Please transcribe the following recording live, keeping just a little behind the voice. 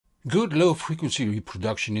Good low-frequency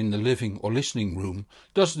reproduction in the living or listening room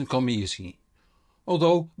doesn't come easy.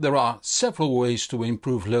 Although there are several ways to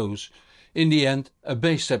improve lows, in the end a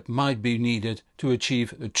bass step might be needed to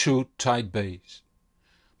achieve a true tight bass.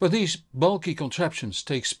 But these bulky contraptions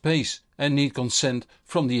take space and need consent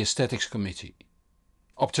from the aesthetics committee.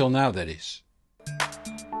 Up till now, that is.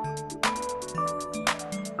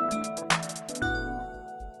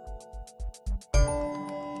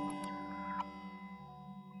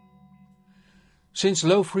 Since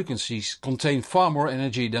low frequencies contain far more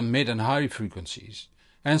energy than mid and high frequencies,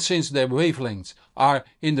 and since their wavelengths are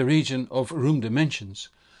in the region of room dimensions,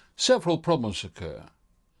 several problems occur.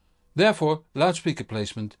 Therefore, loudspeaker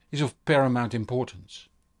placement is of paramount importance.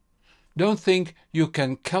 Don't think you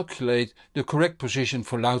can calculate the correct position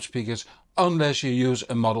for loudspeakers unless you use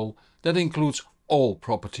a model that includes all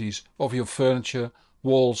properties of your furniture,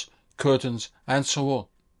 walls, curtains and so on.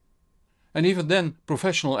 And even then,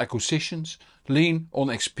 professional acousticians lean on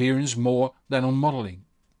experience more than on modeling.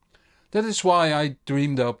 That is why I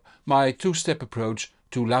dreamed up my two-step approach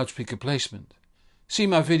to loudspeaker placement. See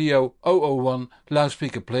my video 001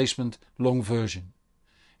 loudspeaker placement long version.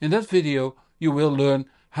 In that video you will learn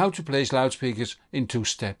how to place loudspeakers in 2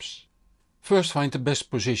 steps. First find the best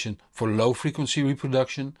position for low frequency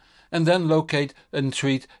reproduction and then locate and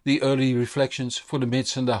treat the early reflections for the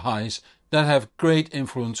mids and the highs that have great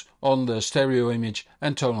influence on the stereo image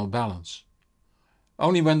and tonal balance.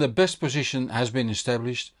 Only when the best position has been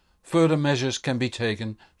established, further measures can be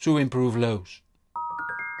taken to improve lows.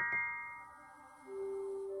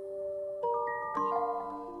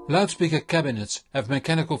 Loudspeaker cabinets have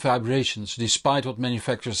mechanical vibrations despite what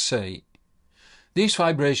manufacturers say. These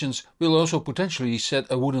vibrations will also potentially set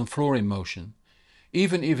a wooden floor in motion,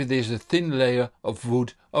 even if it is a thin layer of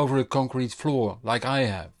wood over a concrete floor like I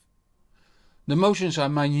have. The motions are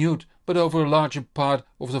minute but over a larger part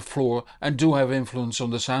of the floor and do have influence on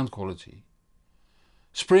the sound quality.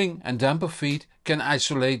 Spring and damper feet can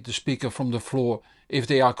isolate the speaker from the floor if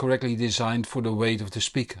they are correctly designed for the weight of the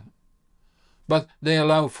speaker. But they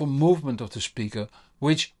allow for movement of the speaker,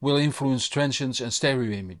 which will influence transients and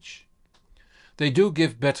stereo image. They do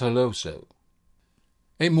give better lows though.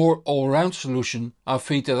 A more all-round solution are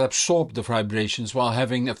feet that absorb the vibrations while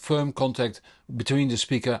having a firm contact between the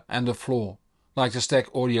speaker and the floor, like the PSI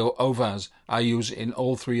Audio AVAAs I use in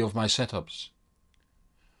all 3 of my setups.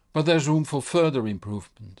 But there's room for further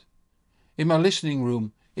improvement. In my listening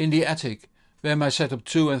room, in the attic, where my setup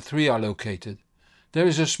 2 and 3 are located, there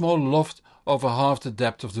is a small loft over half the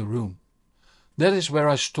depth of the room. That is where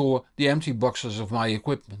I store the empty boxes of my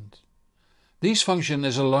equipment. These function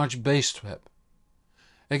as a large bass trap.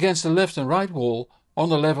 Against the left and right wall, on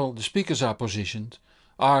the level the speakers are positioned,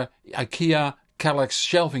 are IKEA Kallax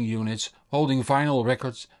shelving units holding vinyl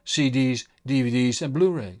records, CDs, DVDs and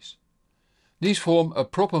Blu-rays. These form a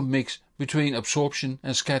proper mix between absorption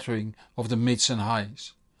and scattering of the mids and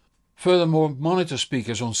highs. Furthermore, monitor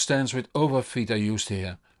speakers on stands with over feet are used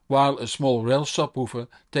here, while a small rail subwoofer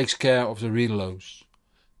takes care of the real lows.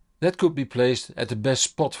 That could be placed at the best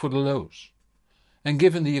spot for the lows. And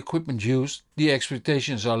given the equipment used, the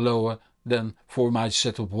expectations are lower than for my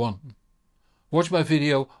setup 1. Watch my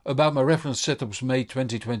video about my reference setups May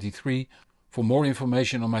 2023 for more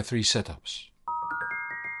information on my 3 setups.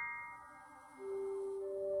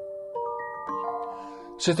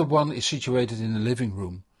 Setup 1 is situated in the living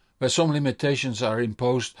room, where some limitations are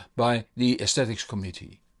imposed by the aesthetics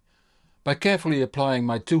committee. By carefully applying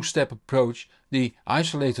my 2-step approach, the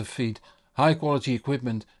isolator feet, high quality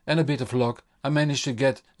equipment and a bit of luck, I managed to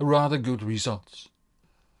get rather good results.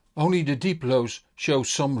 Only the deep lows show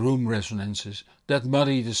some room resonances that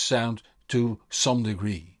muddy the sound to some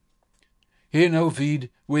degree. Here no VED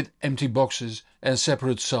with empty boxes and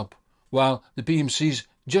separate sub, while the PMCs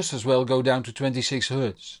just as well go down to 26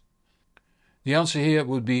 Hz. The answer here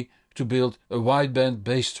would be to build a wideband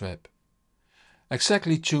bass trap.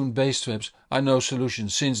 Exactly tuned bass traps are no solution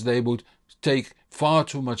since they would take far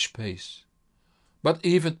too much space. But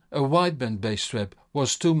even a wideband bass trap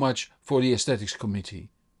was too much for the aesthetics committee.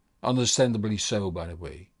 Understandably so, by the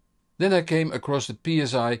way. Then I came across the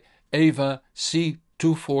PSI AVAA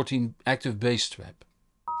C214 active bass trap.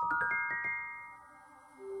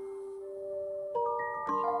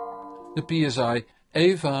 The PSI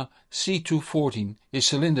AVAA C214 is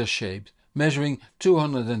cylinder shaped, measuring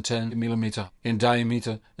 210 mm in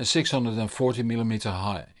diameter and 640 mm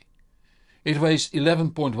high. It weighs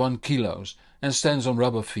 11.1 kilos and stands on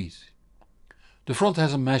rubber feet. The front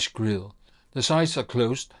has a mesh grille, the sides are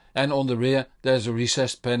closed and on the rear there is a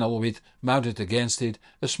recessed panel with, mounted against it,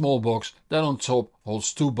 a small box that on top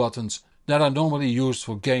holds 2 buttons that are normally used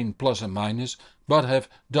for gain plus and minus, but have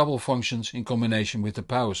double functions in combination with the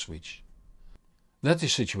power switch. That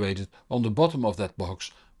is situated on the bottom of that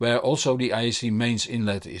box, where also the IAC mains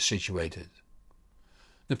inlet is situated.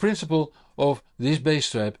 The principle of this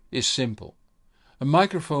bass trap is simple. A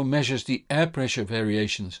microphone measures the air pressure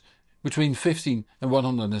variations between 15 and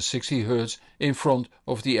 160 Hz in front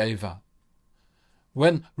of the AVAA.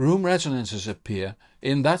 When room resonances appear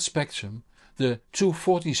in that spectrum, the two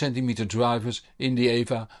 14 cm drivers in the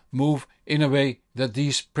AVAA move in a way that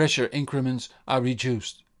these pressure increments are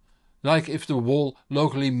reduced, like if the wall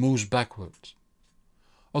locally moves backwards.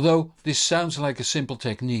 Although this sounds like a simple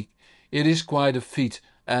technique, it is quite a feat,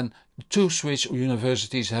 and two Swiss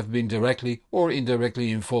universities have been directly or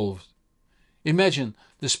indirectly involved. Imagine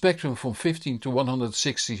the spectrum from 15 to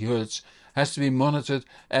 160 Hz has to be monitored,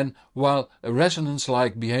 and while a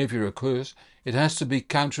resonance-like behavior occurs, it has to be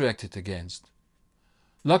counteracted against.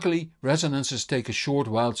 Luckily, resonances take a short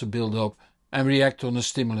while to build up and react on a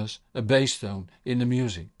stimulus, a bass tone, in the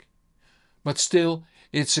music. But still,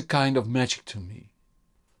 it's a kind of magic to me.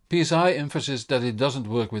 PSI emphasizes that it doesn't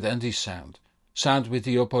work with anti-sound, sound with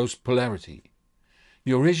the opposed polarity.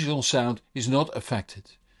 The original sound is not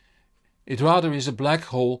affected. It rather is a black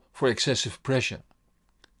hole for excessive pressure.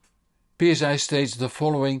 PSI states the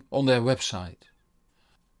following on their website.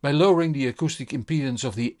 By lowering the acoustic impedance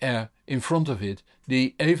of the air in front of it,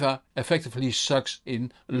 the AVAA effectively sucks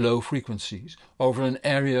in low frequencies over an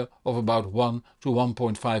area of about 1 to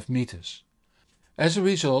 1.5 meters. As a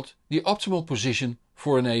result, the optimal position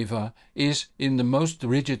for an AVAA is in the most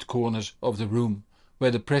rigid corners of the room,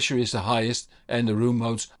 where the pressure is the highest and the room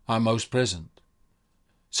modes are most present.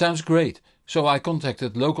 Sounds great, so I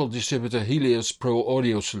contacted local distributor Helios Pro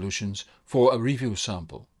Audio Solutions for a review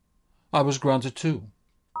sample. I was granted too.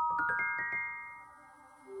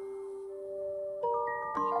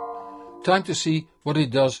 Time to see what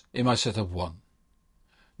it does in my setup 1.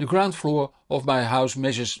 The ground floor of my house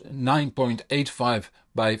measures 9.85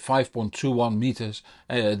 by 5.21 meters,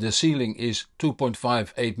 the ceiling is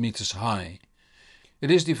 2.58 meters high.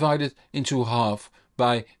 It is divided into half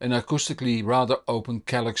by an acoustically rather open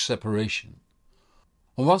calyx separation.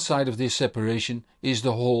 On one side of this separation is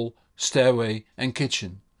the hall, stairway and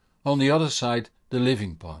kitchen, on the other side the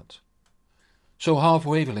living part. So half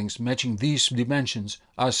wavelengths matching these dimensions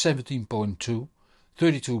are 17.2,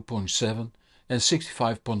 32.7 and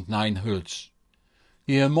 65.9 Hz.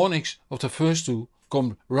 The harmonics of the first two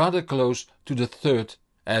come rather close to the third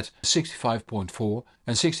at 65.4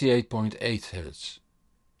 and 68.8 Hz.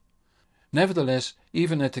 Nevertheless,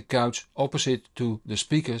 even at the couch opposite to the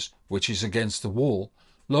speakers, which is against the wall,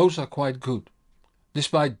 lows are quite good.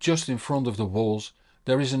 Despite just in front of the walls,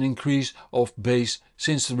 there is an increase of bass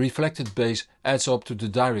since the reflected bass adds up to the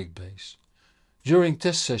direct bass. During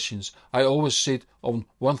test sessions I always sit on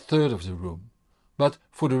 1/3 of the room, but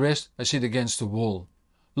for the rest I sit against the wall.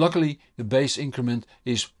 Luckily the bass increment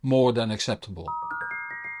is more than acceptable.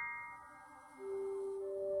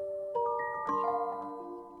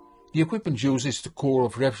 The equipment used is the core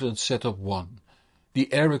of reference setup 1,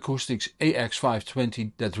 the Air Acoustics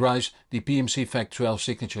AX520 that drives the PMC FAC12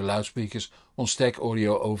 signature loudspeakers on Stack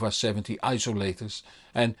Audio AVAA 70 isolators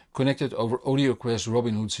and connected over AudioQuest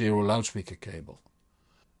Robin Hood Zero loudspeaker cable.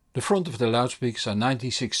 The front of the loudspeakers are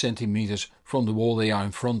 96 cm from the wall they are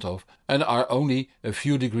in front of and are only a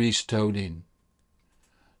few degrees towed in.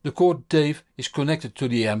 The cord Dave is connected to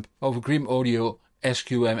the amp over Grim Audio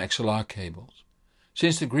SQM XLR cables.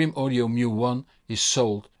 Since the Grim Audio Mu1 is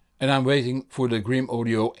sold and I'm waiting for the Grim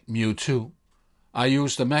Audio Mu2, I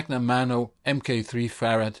use the Magna Mano MK3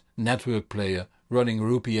 Farad network player running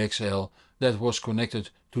Rupee XL that was connected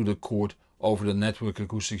to the cord over the Network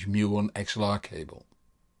Acoustics Mu1 XLR cable.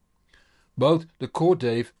 Both the Cord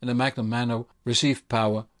Dave and the Magna Mano receive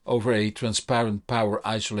power over a transparent power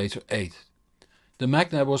isolator 8. The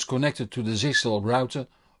Magna was connected to the Zixel router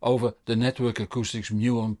over the Network Acoustics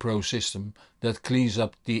Mu1 Pro system that cleans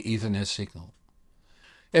up the Ethernet signal.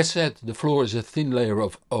 As said, the floor is a thin layer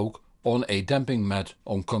of oak on a damping mat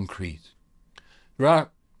on concrete. There are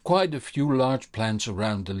quite a few large plants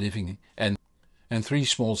around the living and 3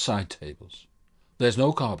 small side tables. There's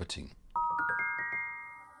no carpeting.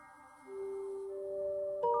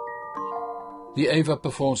 The AVAA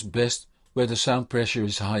performs best where the sound pressure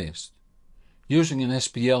is highest. Using an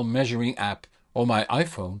SPL measuring app on my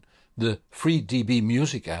iPhone, the free dB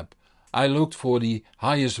Music app, I looked for the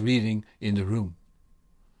highest reading in the room.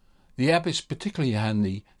 The app is particularly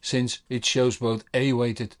handy since it shows both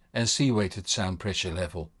A-weighted and C-weighted sound pressure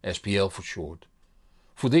level, SPL for short.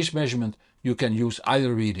 For this measurement you can use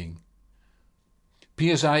either reading.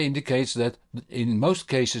 PSI indicates that in most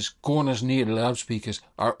cases corners near the loudspeakers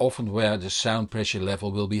are often where the sound pressure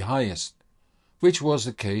level will be highest, which was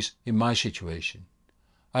the case in my situation.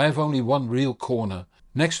 I have only one real corner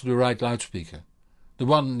next to the right loudspeaker. The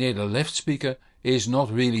one near the left speaker is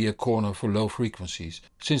not really a corner for low frequencies,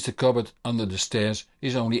 since the cupboard under the stairs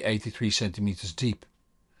is only 83 cm deep.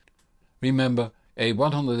 Remember, a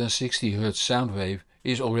 160 Hz sound wave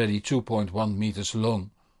is already 2.1 meters long,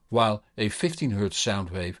 while a 15 Hz sound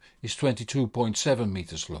wave is 22.7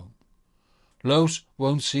 meters long. Lows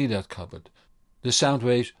won't see that cupboard. The sound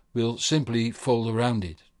waves will simply fold around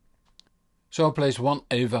it. So I placed one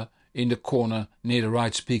AVAA in the corner near the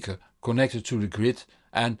right speaker, connected to the grid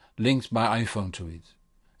and linked my iPhone to it.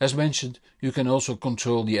 As mentioned, you can also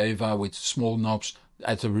control the AVAA with small knobs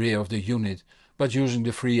at the rear of the unit, but using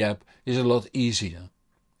the free app is a lot easier.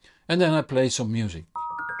 And then I played some music.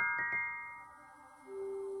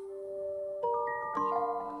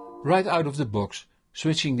 Right out of the box,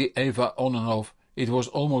 switching the AVAA on and off, it was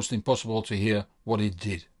almost impossible to hear what it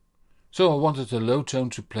did. So I wanted a low tone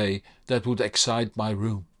to play that would excite my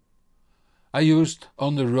room. I used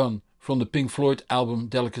On the Run from the Pink Floyd album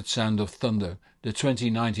Delicate Sound of Thunder, the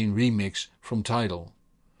 2019 remix from Tidal.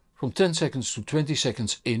 From 10 seconds to 20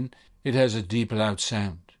 seconds in, it has a deep loud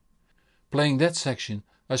sound. Playing that section,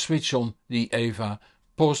 I switched on the AVAA,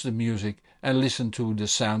 paused the music and listened to the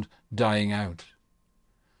sound dying out.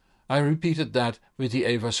 I repeated that with the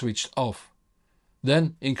AVAA switched off,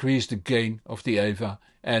 then increased the gain of the AVAA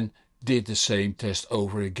and did the same test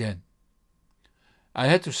over again. I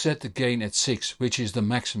had to set the gain at 6, which is the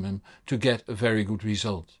maximum, to get a very good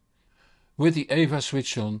result. With the AVAA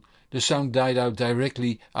switched on, the sound died out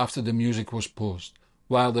directly after the music was paused,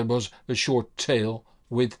 while there was a short tail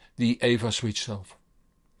with the AVAA switched off.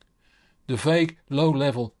 The vague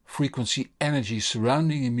low-level frequency energy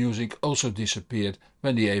surrounding the music also disappeared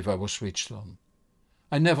when the AVAA was switched on.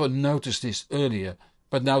 I never noticed this earlier,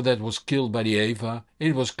 but now that was killed by the AVAA,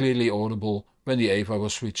 it was clearly audible when the AVAA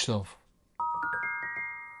was switched off.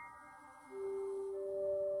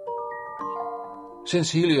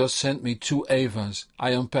 Since Helios sent me 2 AVAAs,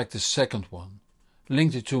 I unpacked the second one,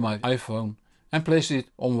 linked it to my iPhone and placed it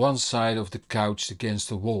on one side of the couch against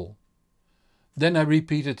the wall. Then I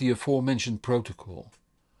repeated the aforementioned protocol,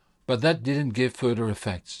 but that didn't give further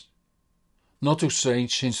effects. Not too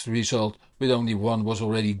strange, since the result with only one was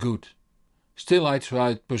already good. Still I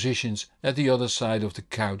tried positions at the other side of the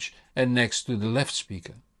couch and next to the left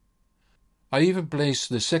speaker. I even placed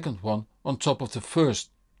the second one on top of the first.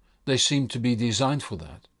 They seem to be designed for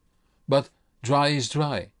that. But dry is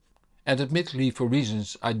dry, and admittedly for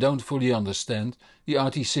reasons I don't fully understand, the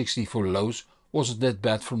RT60 for lows wasn't that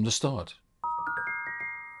bad from the start.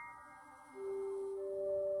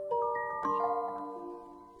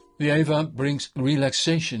 The AVAA brings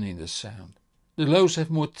relaxation in the sound. The lows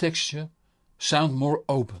have more texture, sound more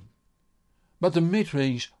open. But the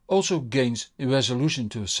mid-range also gains in resolution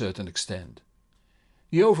to a certain extent.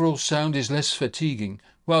 The overall sound is less fatiguing,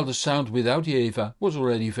 while the sound without the AVAA was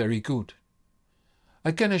already very good.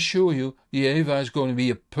 I can assure you the AVAA is going to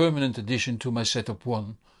be a permanent addition to my setup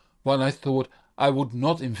one I thought I would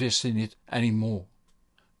not invest in it anymore.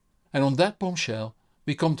 And on that bombshell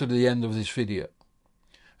we come to the end of this video.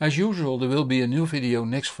 As usual, there will be a new video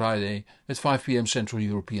next Friday at 5 PM Central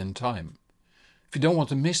European Time. If you don't want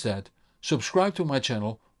to miss that, subscribe to my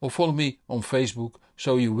channel or follow me on Facebook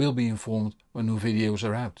so you will be informed when new videos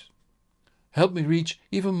are out. Help me reach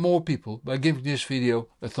even more people by giving this video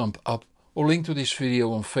a thumb up or link to this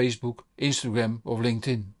video on Facebook, Instagram or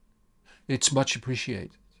LinkedIn. It's much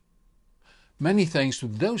appreciated. Many thanks to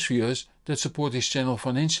those viewers that support this channel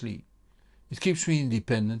financially. It keeps me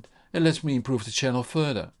independent and lets me improve the channel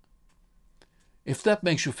further. If that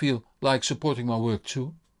makes you feel like supporting my work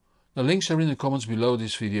too, the links are in the comments below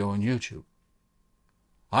this video on YouTube.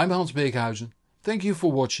 I'm Hans Beekhuizen, thank you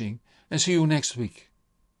for watching and see you next week.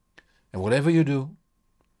 And whatever you do,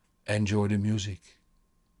 enjoy the music.